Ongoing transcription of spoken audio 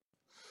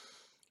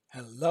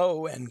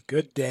Hello and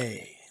good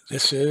day.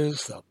 This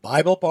is the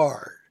Bible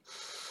Bard.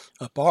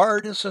 A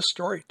bard is a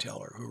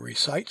storyteller who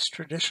recites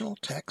traditional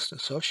text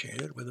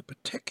associated with a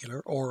particular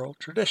oral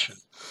tradition.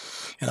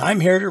 And I'm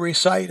here to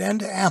recite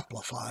and to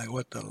amplify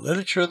what the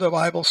literature of the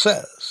Bible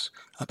says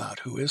about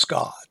who is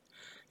God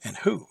and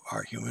who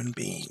are human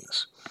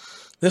beings.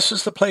 This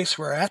is the place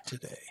we're at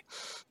today.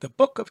 The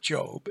book of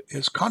Job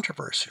is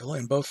controversial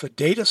in both the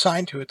date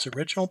assigned to its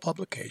original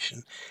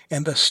publication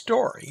and the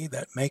story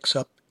that makes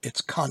up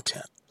its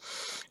content.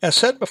 As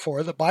said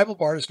before, the Bible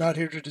Bard is not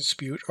here to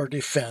dispute or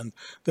defend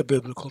the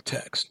biblical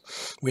text.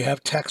 We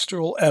have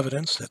textual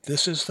evidence that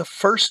this is the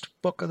first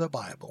book of the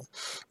Bible,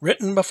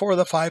 written before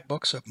the 5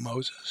 books of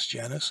Moses,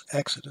 Genesis,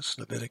 Exodus,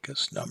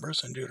 Leviticus,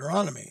 Numbers, and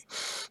Deuteronomy.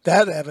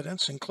 That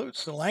evidence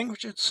includes the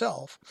language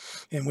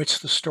itself in which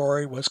the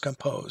story was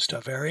composed, a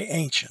very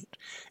ancient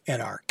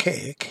and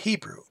archaic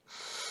Hebrew.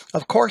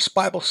 Of course,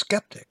 Bible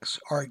skeptics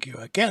argue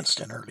against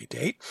an early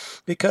date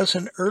because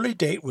an early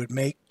date would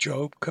make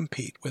Job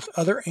compete with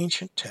other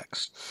ancient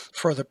texts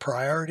for the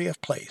priority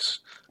of place,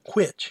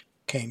 which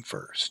came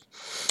first.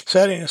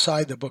 Setting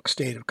aside the book's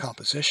date of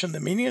composition, the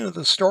meaning of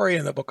the story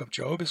in the book of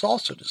Job is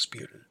also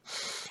disputed.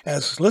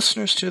 As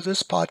listeners to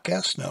this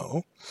podcast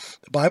know,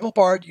 the Bible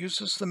Bard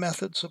uses the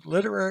methods of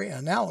literary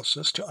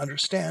analysis to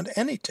understand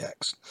any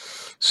text.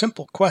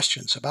 Simple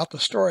questions about the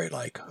story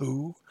like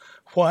who,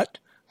 what,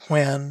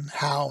 when,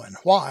 how, and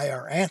why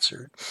are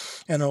answered,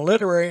 and a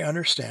literary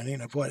understanding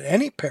of what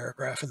any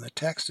paragraph in the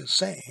text is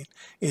saying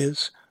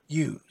is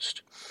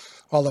used.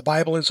 While the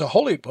Bible is a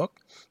holy book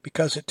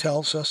because it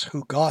tells us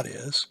who God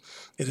is,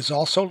 it is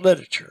also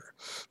literature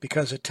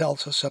because it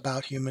tells us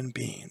about human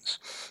beings.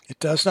 It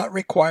does not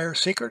require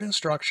secret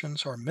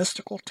instructions or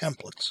mystical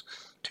templates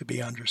to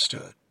be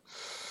understood.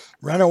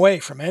 Run away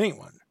from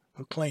anyone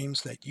who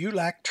claims that you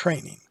lack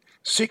training,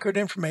 secret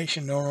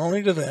information known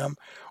only to them,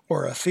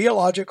 or a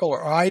theological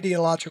or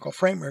ideological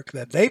framework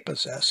that they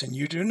possess and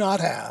you do not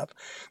have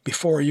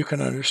before you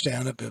can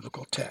understand a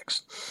biblical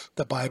text.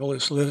 The Bible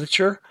is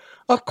literature.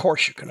 Of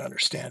course you can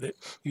understand it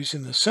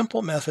using the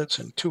simple methods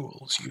and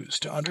tools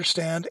used to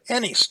understand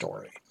any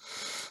story.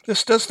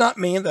 This does not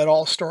mean that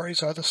all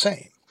stories are the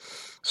same.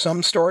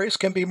 Some stories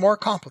can be more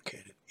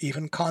complicated,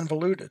 even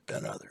convoluted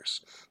than others.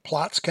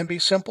 Plots can be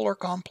simple or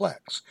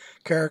complex.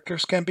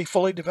 Characters can be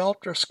fully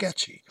developed or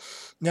sketchy.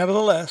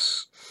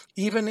 Nevertheless,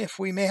 even if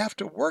we may have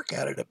to work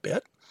at it a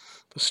bit,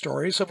 the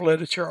stories of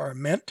literature are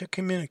meant to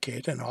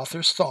communicate an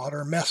author's thought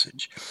or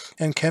message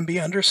and can be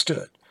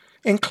understood,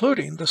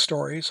 including the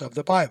stories of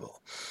the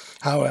Bible.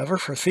 However,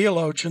 for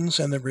theologians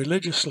and the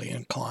religiously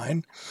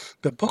inclined,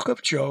 the book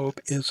of Job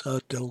is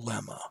a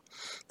dilemma.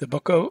 The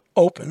book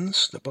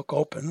opens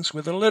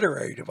with a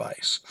literary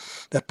device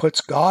that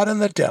puts God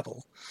and the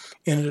devil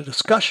in a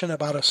discussion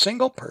about a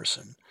single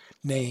person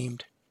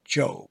named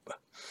Job.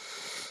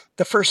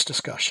 The first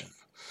discussion.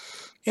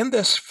 In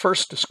this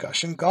first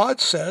discussion, God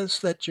says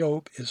that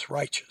Job is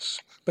righteous,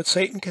 but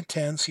Satan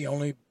contends he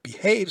only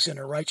behaves in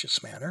a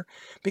righteous manner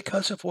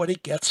because of what he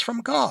gets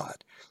from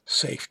God: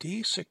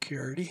 safety,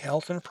 security,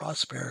 health, and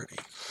prosperity.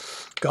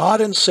 God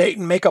and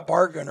Satan make a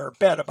bargain or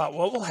bet about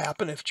what will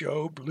happen if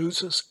Job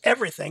loses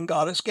everything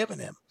God has given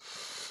him.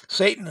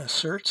 Satan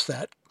asserts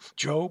that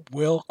Job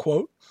will,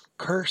 quote,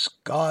 curse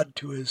God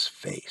to his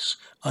face,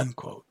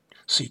 unquote.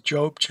 See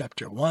Job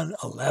chapter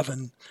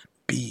 1:11b.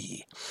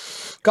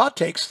 God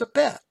takes the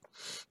bet.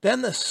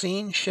 Then the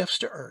scene shifts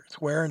to earth,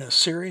 where in a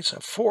series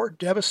of 4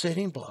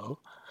 devastating blows,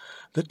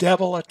 the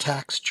devil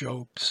attacks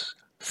Job's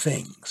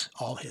things,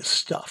 all his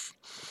stuff.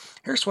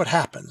 Here's what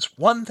happens.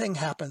 One thing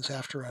happens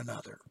after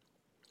another.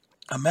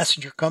 A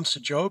messenger comes to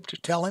Job to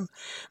tell him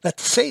that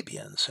the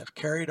Sabeans have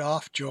carried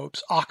off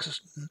Job's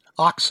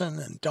oxen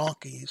and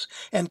donkeys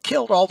and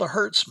killed all the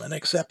herdsmen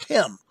except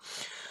him.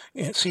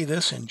 You see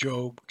this in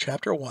Job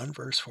chapter 1,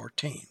 verse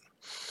 14.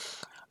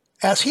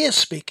 As he is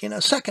speaking, a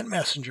second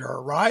messenger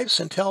arrives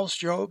and tells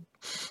Job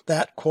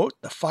that,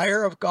 quote, the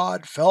fire of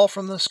God fell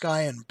from the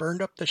sky and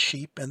burned up the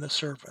sheep and the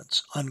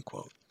servants,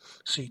 unquote.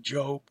 See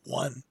Job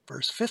 1,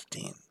 verse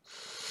 15.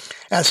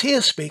 As he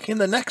is speaking,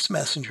 the next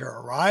messenger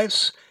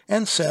arrives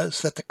and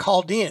says that the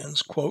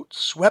Chaldeans, quote,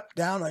 swept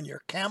down on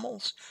your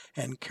camels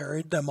and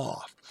carried them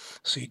off.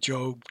 See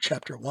Job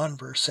chapter 1,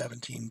 verse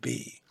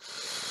 17b.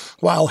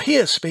 While he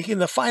is speaking,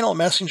 the final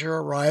messenger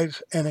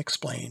arrives and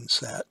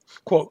explains that,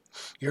 quote,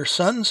 your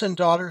sons and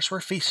daughters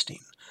were feasting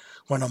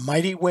when a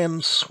mighty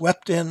wind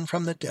swept in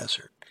from the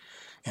desert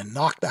and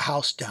knocked the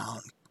house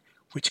down,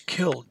 which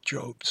killed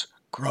Job's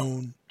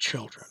grown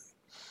children.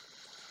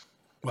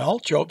 Well,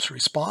 Job's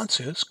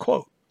response is,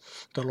 quote,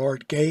 the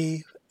Lord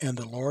gave and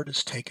the Lord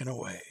has taken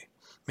away.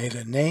 May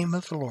the name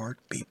of the Lord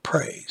be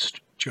praised.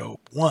 Job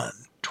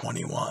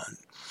 1:21.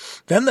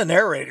 Then the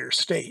narrator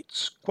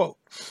states, quote,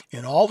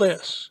 in all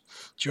this,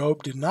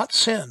 Job did not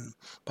sin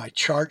by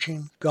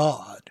charging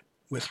God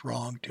with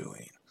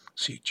wrongdoing.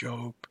 See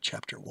Job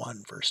chapter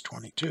 1, verse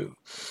 22.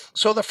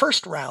 So the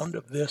first round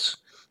of this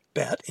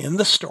bet in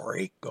the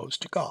story goes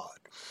to God.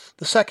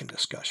 The second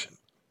discussion.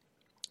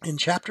 In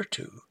chapter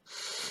 2,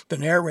 the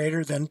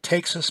narrator then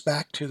takes us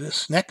back to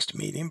this next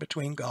meeting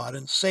between God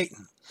and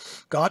Satan.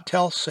 God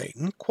tells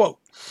Satan, quote,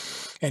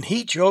 "And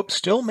he, Job,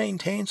 still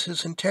maintains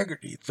his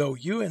integrity, though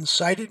you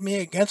incited me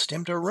against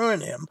him to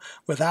ruin him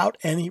without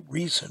any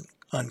reason,"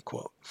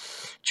 unquote.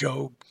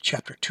 Job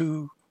chapter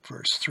 2,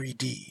 verse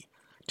 3d.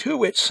 To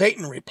which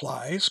Satan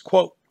replies,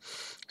 quote,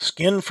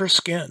 "Skin for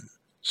skin.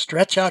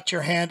 Stretch out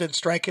your hand and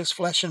strike his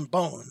flesh and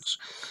bones,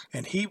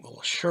 and he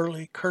will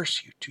surely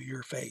curse you to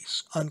your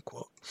face,"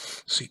 unquote.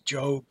 See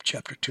Job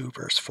chapter 2,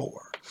 verse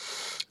 4.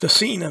 The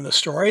scene in the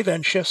story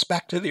then shifts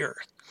back to the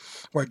earth,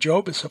 where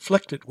Job is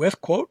afflicted with,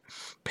 quote,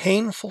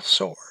 "painful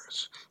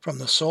sores from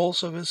the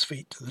soles of his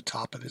feet to the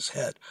top of his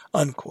head,"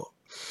 unquote.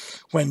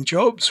 When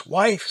Job's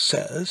wife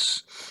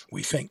says,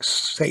 we think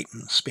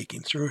Satan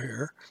speaking through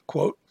here,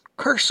 quote,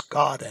 "Curse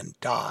God and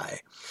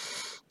die,"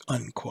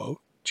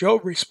 unquote,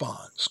 Job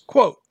responds,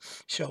 quote,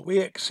 "Shall we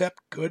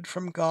accept good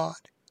from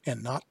God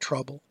and not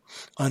trouble?"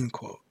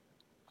 unquote.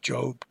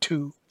 Job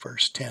 2,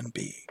 verse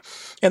 10b.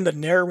 And the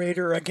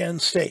narrator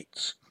again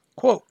states,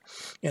 quote,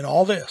 "In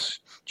all this,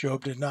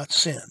 Job did not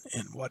sin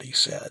in what he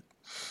said,"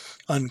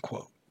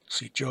 unquote.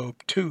 See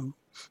Job 2,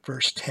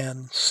 verse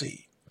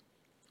 10c.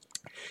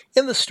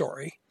 In the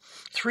story,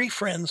 3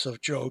 friends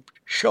of Job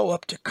show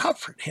up to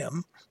comfort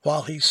him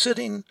while he's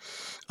sitting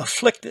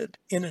afflicted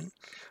in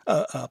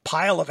a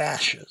pile of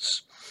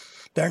ashes.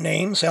 Their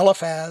names,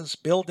 Eliphaz,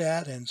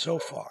 Bildad, and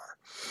Zophar.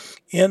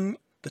 In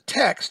the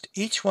text,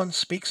 each one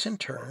speaks in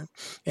turn,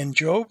 and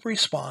Job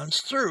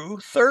responds through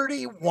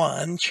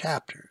 31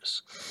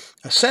 chapters.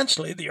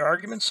 Essentially, the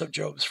arguments of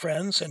Job's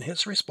friends and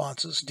his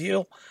responses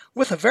deal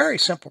with a very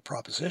simple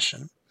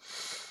proposition.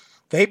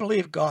 They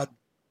believe God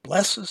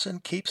blesses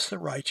and keeps the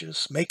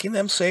righteous, making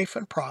them safe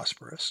and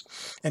prosperous,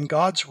 and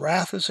God's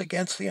wrath is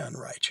against the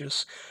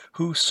unrighteous,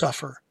 who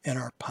suffer and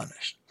are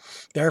punished.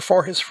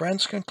 Therefore, his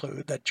friends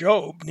conclude that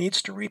Job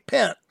needs to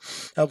repent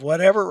of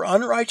whatever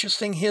unrighteous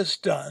thing he has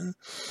done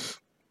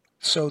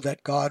so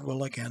that God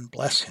will again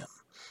bless him.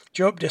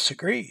 Job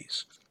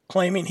disagrees,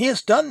 claiming he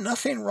has done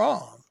nothing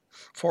wrong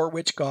for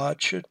which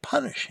God should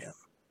punish him.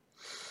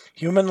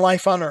 Human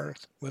life on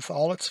earth, with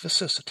all its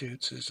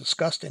vicissitudes, is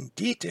discussed in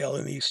detail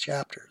in these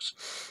chapters,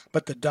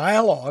 but the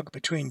dialogue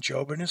between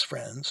Job and his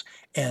friends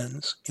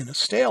ends in a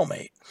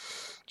stalemate.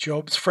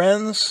 Job's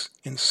friends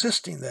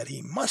insisting that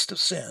he must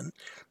have sinned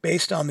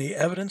based on the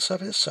evidence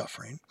of his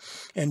suffering,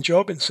 and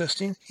Job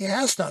insisting he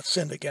has not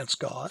sinned against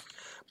God,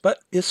 but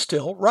is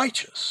still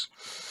righteous.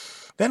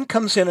 Then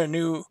comes in a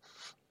new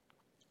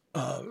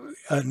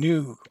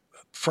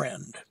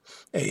friend,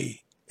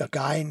 a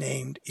guy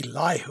named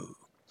Elihu.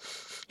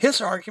 His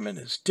argument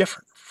is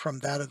different from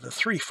that of the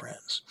 3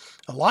 friends.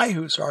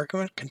 Elihu's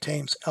argument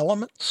contains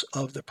elements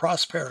of the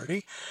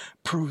prosperity,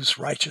 proves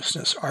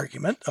righteousness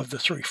argument of the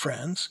 3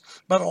 friends,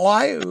 but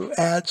Elihu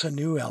adds a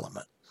new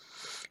element.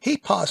 He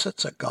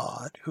posits a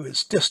God who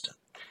is distant,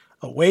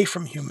 away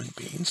from human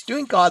beings,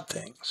 doing God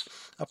things,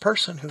 a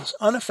person who is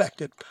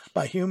unaffected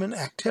by human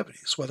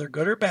activities, whether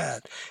good or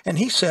bad, and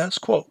he says,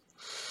 quote,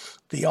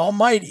 "The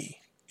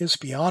Almighty is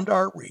beyond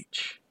our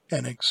reach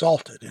and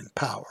exalted in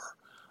power,"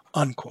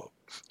 unquote.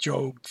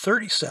 Job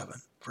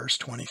 37, verse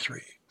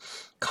 23.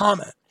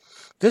 Comment: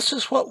 this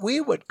is what we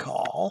would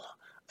call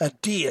a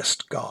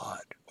deist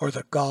God, or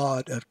the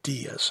God of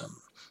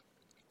deism.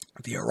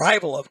 The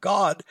arrival of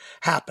God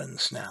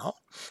happens now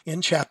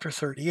in chapter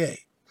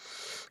 38,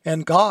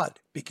 and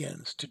God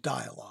begins to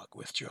dialogue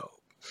with Job.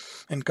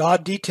 And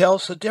God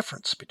details the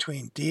difference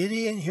between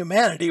deity and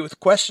humanity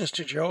with questions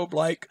to Job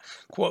like,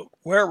 quote,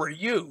 "Where were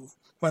you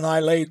when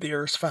I laid the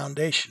earth's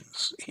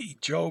foundations?"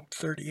 Job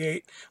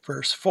 38,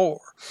 verse 4.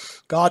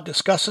 God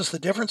discusses the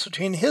difference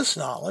between his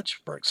knowledge,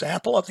 for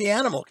example, of the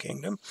animal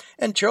kingdom,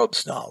 and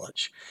Job's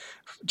knowledge.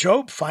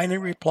 Job finally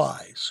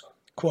replies,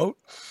 quote,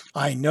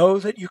 "I know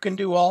that you can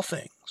do all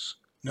things.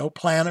 No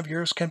plan of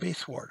yours can be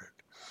thwarted.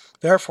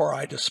 Therefore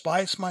I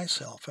despise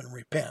myself and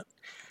repent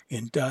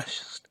in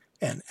dust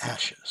and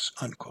ashes,"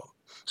 unquote.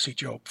 See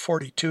Job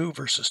 42,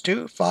 verses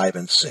 2, 5,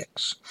 and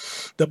 6.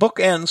 The book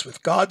ends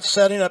with God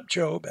setting up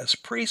Job as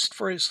priest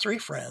for his 3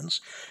 friends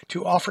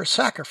to offer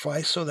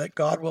sacrifice so that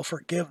God will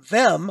forgive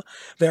them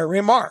their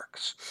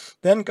remarks.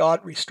 Then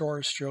God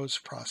restores Job's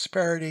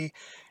prosperity,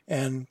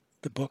 and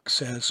the book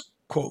says,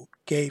 quote,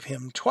 "gave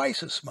him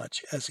twice as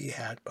much as he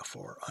had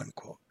before,"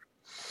 unquote.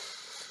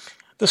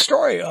 The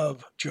story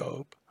of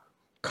Job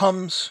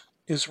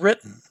is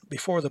written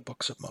before the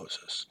books of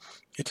Moses.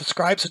 It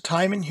describes a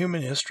time in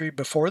human history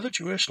before the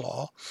Jewish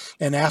law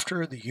and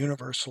after the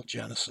universal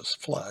Genesis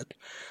flood,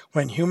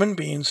 when human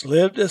beings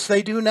lived as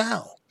they do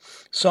now,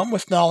 some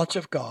with knowledge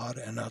of God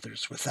and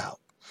others without.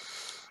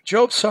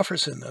 Job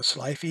suffers in this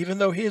life even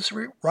though he is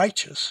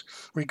righteous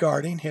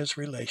regarding his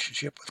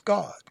relationship with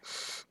God.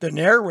 The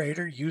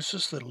narrator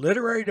uses the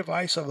literary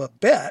device of a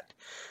bet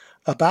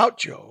about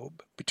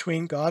Job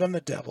between God and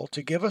the devil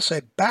to give us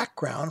a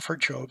background for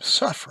Job's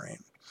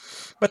suffering.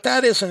 But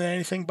that isn't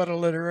anything but a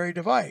literary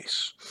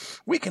device.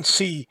 We can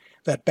see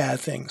that bad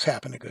things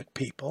happen to good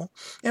people,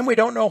 and we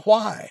don't know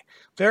why.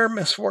 Their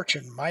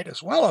misfortune might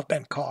as well have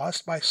been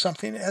caused by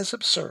something as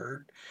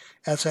absurd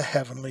as a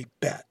heavenly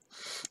bet.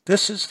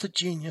 This is the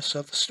genius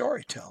of the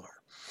storyteller.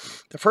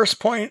 The first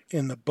point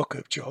in the book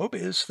of Job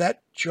is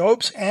that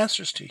Job's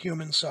answers to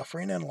human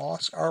suffering and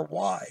loss are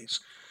wise.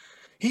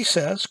 He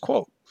says,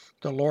 quote,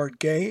 "The Lord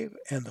gave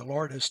and the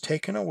Lord has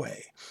taken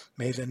away.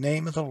 May the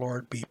name of the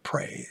Lord be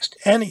praised."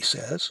 And he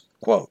says,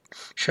 quote,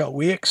 "Shall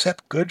we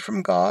accept good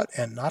from God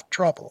and not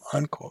trouble?"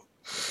 Unquote.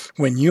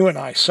 When you and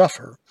I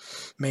suffer,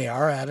 may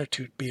our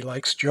attitude be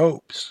like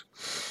Job's.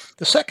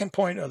 The second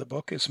point of the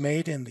book is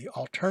made in the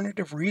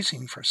alternative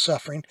reasoning for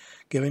suffering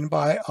given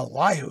by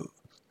Elihu.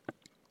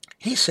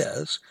 He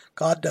says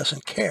God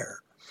doesn't care.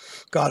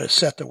 God has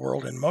set the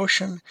world in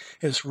motion.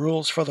 His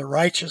rules for the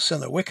righteous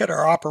and the wicked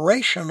are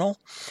operational,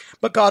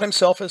 but God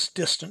himself is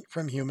distant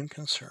from human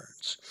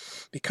concerns.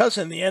 Because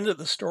in the end of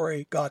the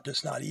story, God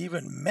does not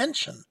even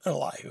mention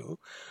Elihu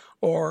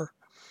or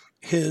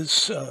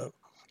his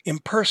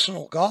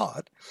impersonal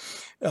God,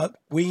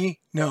 we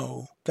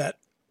know that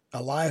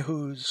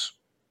Elihu's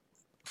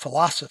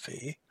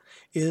philosophy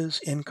is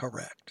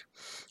incorrect.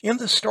 In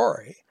the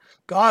story,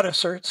 God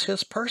asserts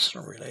his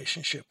personal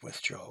relationship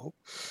with Job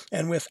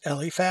and with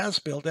Eliphaz,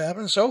 Bildad,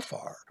 and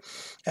Zophar.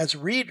 As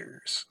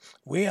readers,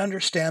 we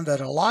understand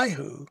that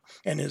Elihu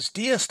and his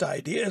deist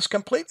idea is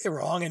completely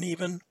wrong and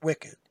even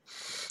wicked.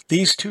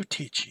 These two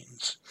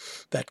teachings,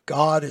 that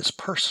God is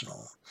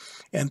personal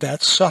and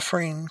that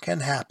suffering can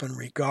happen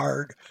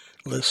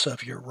regardless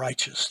of your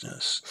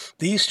righteousness,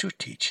 these two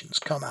teachings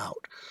come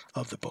out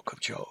of the book of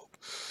Job.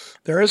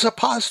 There is a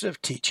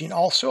positive teaching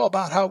also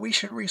about how we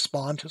should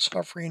respond to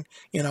suffering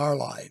in our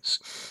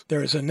lives.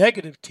 There is a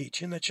negative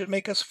teaching that should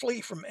make us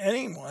flee from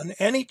anyone,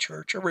 any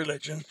church or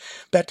religion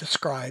that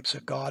describes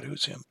a God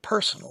who's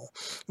impersonal,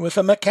 with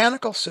a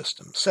mechanical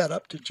system set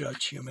up to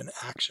judge human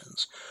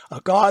actions. A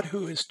God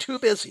who is too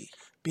busy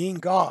being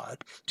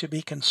God to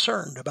be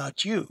concerned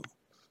about you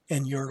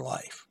and your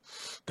life.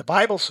 The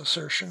Bible's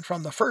assertion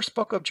from the first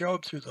book of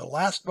Job through the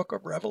last book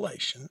of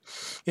Revelation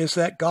is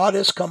that God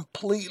is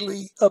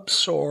completely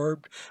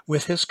absorbed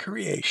with his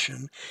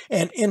creation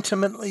and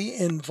intimately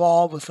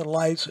involved with the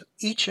lives of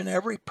each and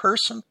every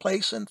person,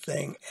 place, and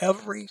thing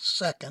every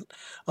second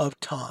of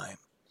time.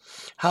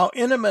 How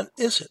intimate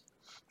is it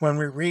when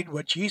we read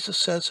what Jesus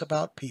says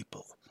about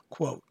people?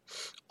 Quote,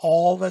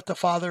 "All that the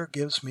Father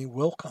gives me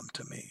will come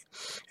to me,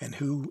 and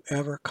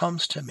whoever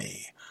comes to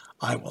me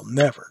I will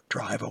never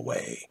drive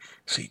away."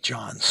 See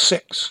John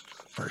 6,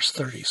 verse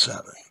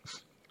 37.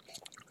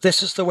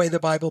 This is the way the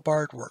Bible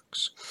Bard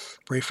works.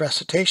 Brief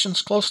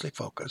recitations, closely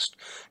focused,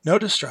 no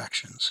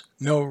distractions,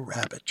 no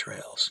rabbit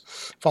trails.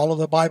 Follow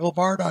the Bible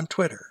Bard on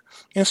Twitter,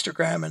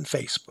 Instagram, and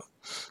Facebook.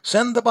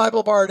 Send the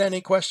Bible Bard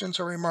any questions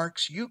or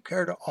remarks you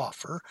care to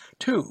offer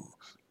to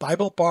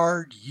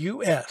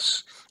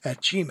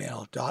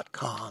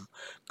BibleBardUS@gmail.com.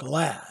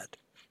 Glad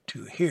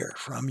to hear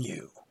from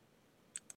you.